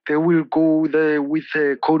they will go there with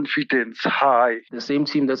confidence high. The same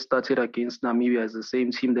team that started against Namibia is the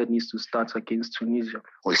same team that needs to start against Tunisia.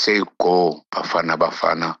 We say go Bafana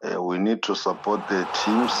Bafana. We need to support the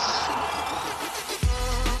teams.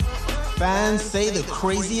 Fans say the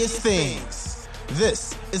craziest things.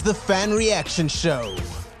 This is the Fan Reaction Show.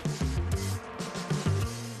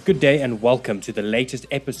 Good day and welcome to the latest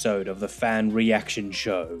episode of the Fan Reaction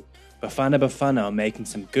Show. Bafana are making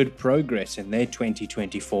some good progress in their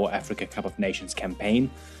 2024 Africa Cup of Nations campaign.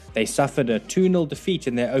 They suffered a 2-0 defeat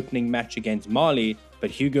in their opening match against Mali, but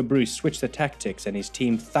Hugo Bruce switched the tactics and his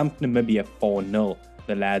team thumped Namibia 4-0.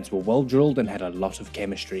 The lads were well drilled and had a lot of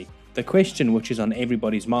chemistry. The question which is on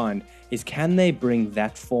everybody's mind is, can they bring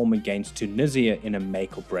that form against Tunisia in a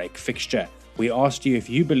make or break fixture? We asked you if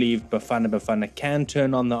you believed Bafana can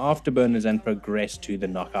turn on the afterburners and progress to the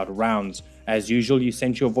knockout rounds. As usual, you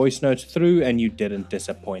sent your voice notes through and you didn't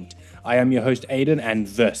disappoint. I am your host Aidan and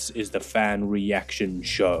this is the Fan Reaction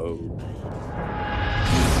Show.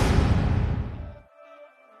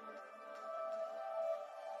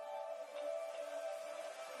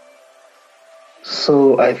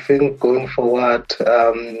 So I think going forward,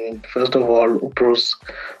 first of all, Bruce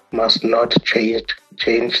must not change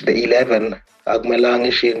the 11.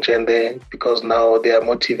 Because now they are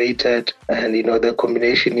motivated and the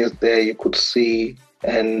combination is there, you could see,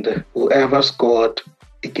 and whoever scored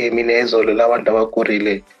the game in Ezolo,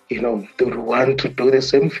 they would want to do the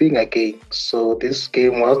same thing again. So this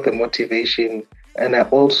game was the motivation, and I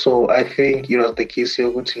think the case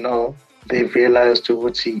they realized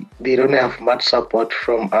they don't have much support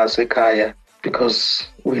from Asekaya, because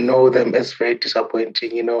we know them as very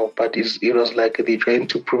disappointing, but it was like they're trying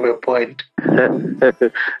to prove a point.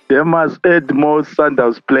 They must add more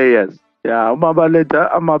Sundowns players. Yeah,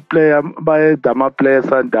 players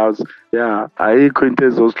Sundowns. Yeah, ayikho into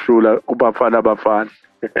ezosidlula uBafana.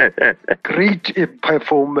 Great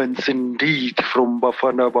performance indeed from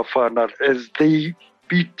Bafana as they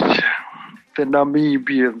beat the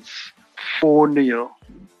Namibians 4-0.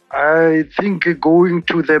 I think going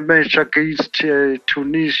to the match against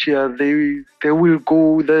Tunisia, they will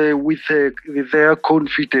go there with their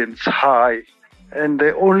confidence high. And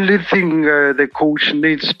the only thing the coach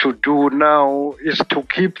needs to do now is to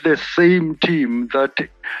keep the same team that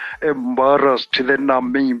embarrassed the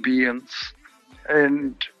Namibians.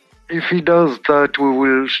 And if he does that, we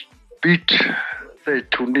will beat the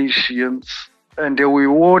Tunisians. And we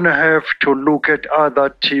won't have to look at other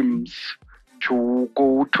teams to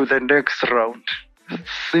go to the next round.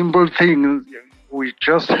 Simple thing, we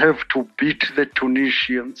just have to beat the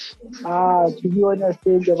Tunisians. To be honest,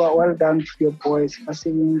 well done to your boys.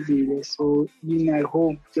 So I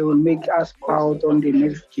hope they will make us proud on the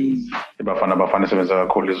next game. Bafana sebenza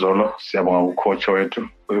kakhulu izolo. Siyabonga ucoach wethu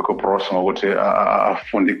uYuko Bros ngokuthi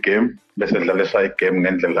afunde igame bese dlalisa igame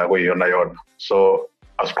ngendlela kuyiyona. So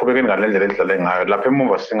asiqhubekeni ngalendlela edlale ngayo lapha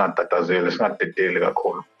emuva singatatazeli singadedeli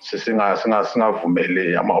kakhulu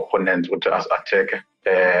singavumeli ama-opponents ukuthi as-attack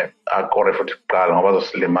akore futhi kuqala ngoba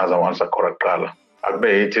azosilimaza once akora kuqala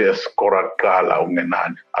akube yithi esikora kuqala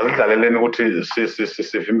okungenani asidlaleleni ukuthi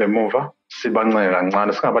sivimbe emuva sibanceke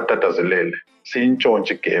kancane singabatatazeleli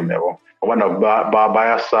siyintshontshe igame yabo ngoba nabo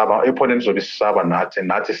bayasaba i-opponent izobe isisaba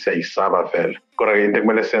nathi siyayisaba vele kodwa into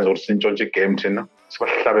ekumele senze ukuthi siyintshontshe igame thina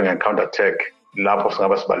sibahlabe nge-counter attack lapho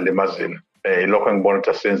singaba sibalimazile ilokho engibona ukuthi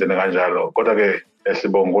asenzeni kanjalo kodwa-ke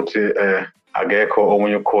sibonga ukuthi akekho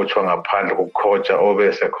omunye ucoach wangaphandle kokucoacha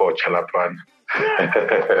obese coacha laphana.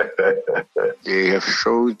 They have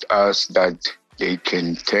showed us that they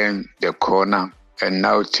can turn the corner and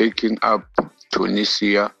now taking up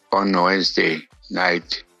Tunisia on Wednesday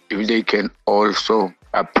night. If they can also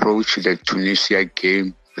approach the Tunisia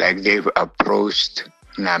game like they've approached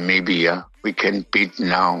Namibia, we can beat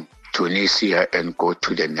now Tunisia and go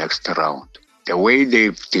to the next round. The way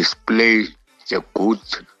they've displayed the good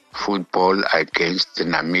football against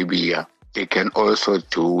Namibia, they can also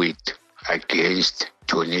do it against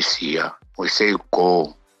Tunisia. We say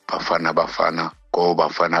go Bafana, go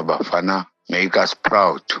Bafana, make us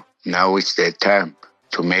proud. Now it's the time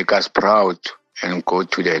to make us proud and go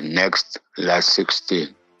to the next last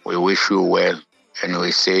 16. We wish you well and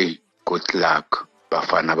we say good luck.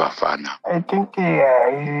 Bafana. I think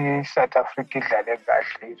South Africa idlale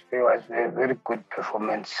kahle. It was a very good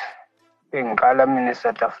performance. Bengiqala mina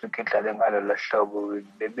South Africa idlale ngalolu hlobo.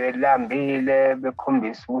 Bebelambile,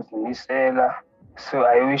 bekhombisa ukuzimisela. So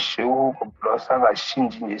I wish uHugo Bloss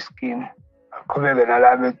angashintshe nje scheme. Aqhubeke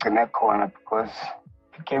nalabo egcine khona because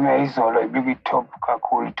igame yayizolo ibikwi-top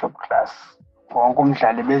kakhulu, top class. Wonke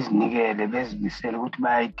umdlali bezinikele, bezimisele ukuthi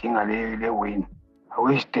bayayidinga le win. I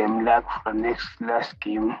wish them luck for the last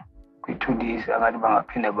game. Kwi-Tunisia ngathi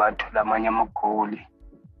bangaphinde bathola amanye amagoli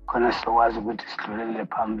khona sizokwazi ukuthi sidlulele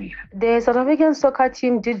phambili. The South African soccer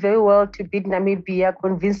team did very well to beat Namibia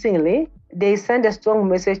convincingly. They sent a strong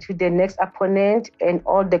message to their next opponent and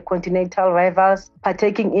all the continental rivals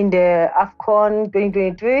partaking in the AFCON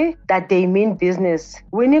 2023 that they mean business.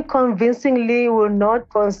 Winning convincingly will not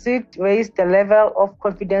raise the level of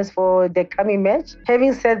confidence for the coming match.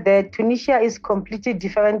 Having said that, Tunisia is a completely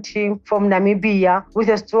different team from Namibia with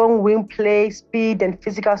a strong wing play, speed and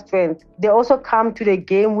physical strength. They also come to the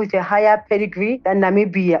game with a higher pedigree than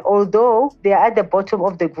Namibia, although they are at the bottom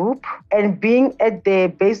of the group, and being at the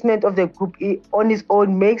basement of the group on its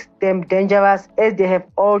own makes them dangerous as they have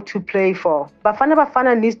all to play for.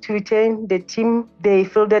 Bafana needs to retain the team they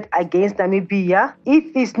fielded against Namibia.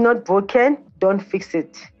 If it's not broken, don't fix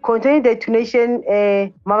it. Continue the Tunisian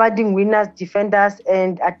marauding winners, defenders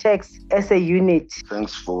and attacks as a unit.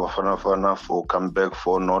 Thanks for Bafana for coming back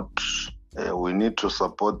for not. We need to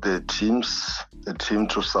support the team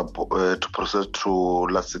to support to process to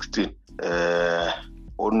last 16.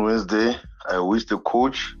 On Wednesday, I wish the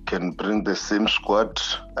coach can bring the same squad.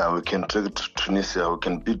 We can take it to Tunisia. We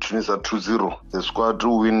can beat Tunisia 2-0. The squad to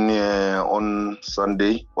win on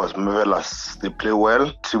Sunday was marvelous. They play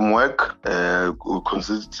well, teamwork. We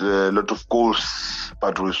conceded a lot of goals,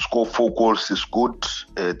 but we score 4 goals is good.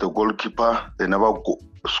 The goalkeeper, they never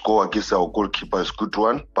score against our goalkeeper is good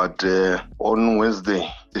one. But on Wednesday,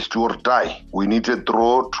 it's do or die. We need a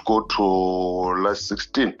draw to go to last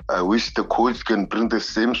 16. I wish the coach can bring the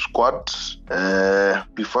same squad.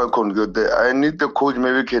 Before I can get there, I need the coach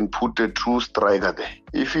maybe can put a true striker there.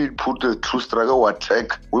 If he put a true striker or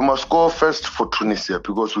attack, we must score first for Tunisia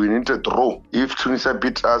because we need a draw. If Tunisia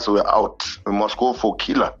beat us, we're out. We must go for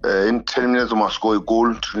killer. In 10 minutes, we must score a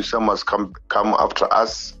goal. Tunisia must come after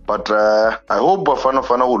us. But I hope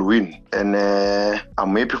Bafana will win. And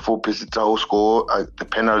I'm happy for Pesita score the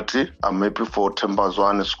penalty. I'm happy for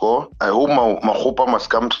Tembazwane score. I hope Mahopa must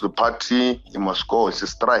come to the party. He must score. It's a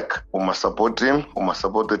strike. We must support him. We must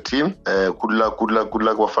support the team. Good luck,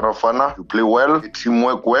 Bafana. You play well.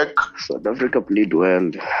 Teamwork work. South Africa played well.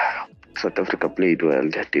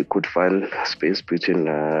 They could find space between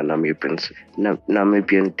Namibian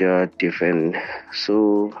defense.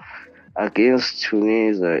 So against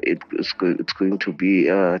Tunisia, it's going to be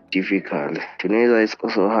difficult. Tunisia is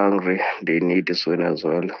also hungry. They need this win as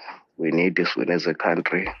well. We need this win as a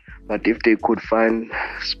country. But if they could find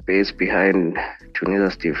space behind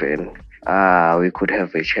Tunisia's defense, we could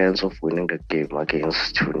have a chance of winning the game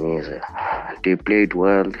against Tunisia. They played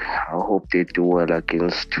well. I hope they do well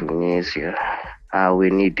against Tunisia. We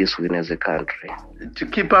need this win as a country. To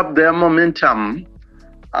keep up their momentum,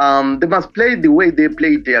 they must play the way they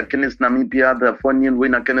played against Namibia, the 4-0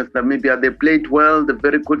 win against Namibia. They played well, the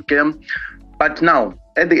very good game. But now,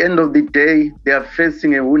 at the end of the day, they are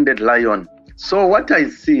facing a wounded lion. So what I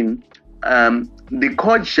see, the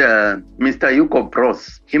coach, Mr. Yuko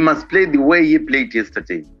Bros, he must play the way he played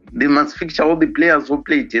yesterday. They must fixture all the players who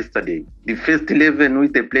played yesterday. The first 11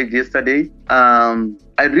 which they played yesterday. I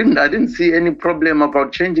didn't see any problem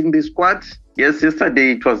about changing the squad. Yes,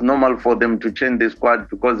 yesterday it was normal for them to change the squad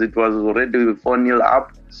because it was already 4-0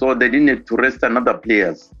 up. So they didn't need to rest another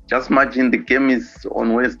players. Just imagine the game is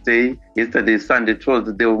on Wednesday. Yesterday, Sunday,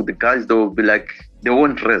 Tuesday, the guys, they will be like, they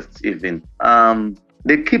won't rest even.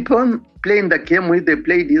 They keep on playing the game which they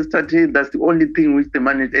played yesterday. That's the only thing which they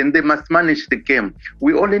manage, and they must manage the game.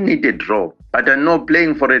 We only need a draw, but I know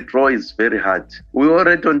playing for a draw is very hard. We're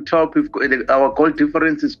already on top. Our goal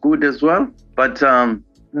difference is good as well, but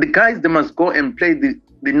the guys, they must go and play the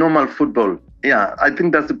normal football. Yeah, I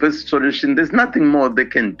think that's the best solution. There's nothing more they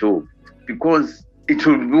can do because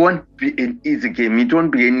won't be an easy game. It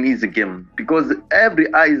won't be an easy game because every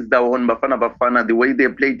eye is down on Bafana. The way they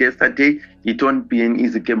played yesterday, it won't be an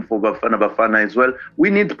easy game for Bafana as well. We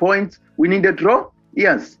need points. We need a draw.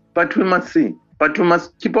 Yes, but we must see. But we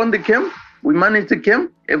must keep on the game. We manage the game.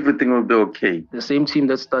 Everything will be okay. The same team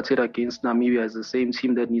that started against Namibia is the same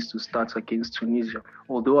team that needs to start against Tunisia.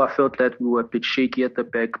 Although I felt that we were a bit shaky at the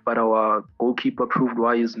back, but our goalkeeper proved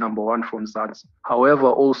why he's number one from Zans. However,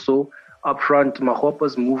 also, up front,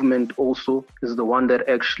 Mahopa's movement also is the one that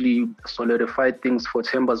actually solidified things for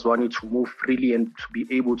Tembazwane to move freely and to be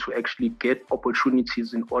able to actually get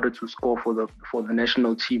opportunities in order to score for the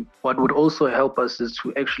national team. What would also help us is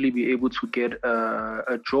to actually be able to get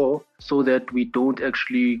a draw so that we don't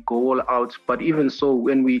actually go all out. But even so,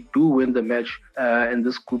 when we do win the match in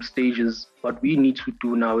this group stages, what we need to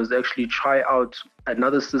do now is actually try out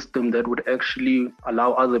another system that would actually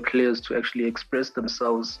allow other players to actually express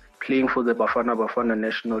themselves playing for the Bafana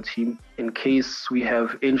national team in case we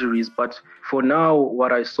have injuries. But for now,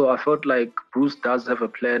 what I saw, I felt like Bruce does have a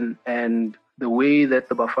plan, and the way that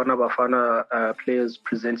the Bafana players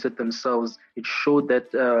presented themselves, it showed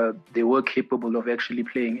that they were capable of actually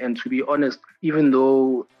playing. And to be honest, even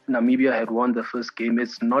though Namibia had won the first game,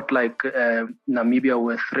 it's not like Namibia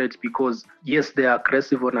were a threat, because yes, they are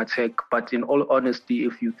aggressive on attack, but in all honesty,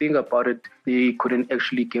 if you think about it, they couldn't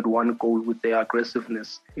actually get one goal with their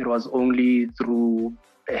aggressiveness. It was only through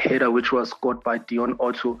a header which was scored by Dion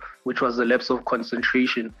Otto, which was a lapse of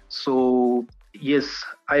concentration. So yes,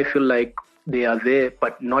 I feel like they are there,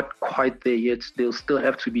 but not quite there yet. They'll still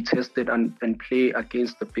have to be tested and play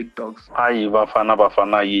against the big dogs.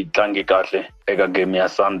 Bafana yi tlangi kahle eka game ya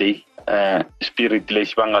Sunday. Spirit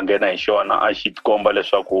lexi va nga nghena hi xona a xi komba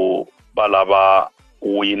leswaku va lava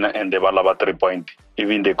ku wina and va lava 3 point.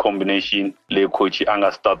 Even the combination leyi coach a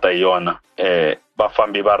nga starta hi yona,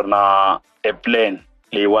 vafambi va ri na a plan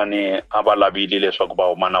leyiwani a va lavile leswaku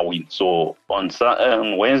va huma na win. So on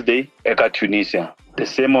Wednesday eka Tunisia, the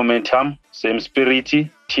same momentum, same spirit,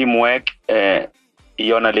 teamwork,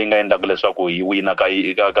 yona leyi nga endlaka leswaku hi wina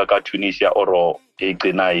ka Tunisia or hi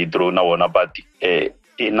gcina hi draw na wona, but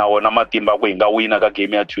na wona matimba ku hi nga wina ka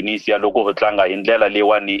game ya Tunisia loko ho tlanga hi ndlela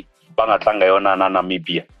leyiwani va nga tlanga yona na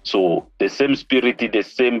Namibia. So the same spirit, the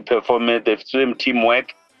same performance, the same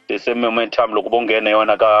teamwork, the same momentum loko vo nghena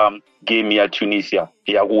yona ka game ya Tunisia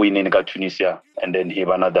ya ku wineni ka Tunisia, and then hi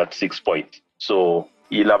va na that 6 point. So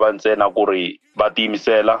yi lava ntsena ku ri va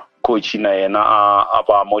tiyimisela, coach na yena a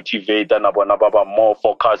va motivate na vona va va more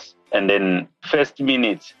focus, and then first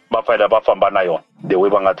minutes va fayela va famba na yona the way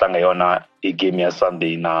va nga tlanga yona i game ya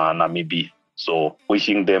Sunday na Namibia. So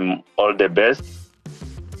wishing them all the best.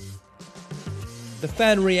 The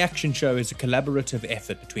Fan Reaction Show is a collaborative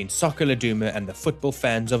effort between Soccer Laduma and the football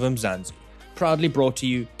fans of Mzansi, proudly brought to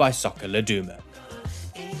you by Soccer Laduma.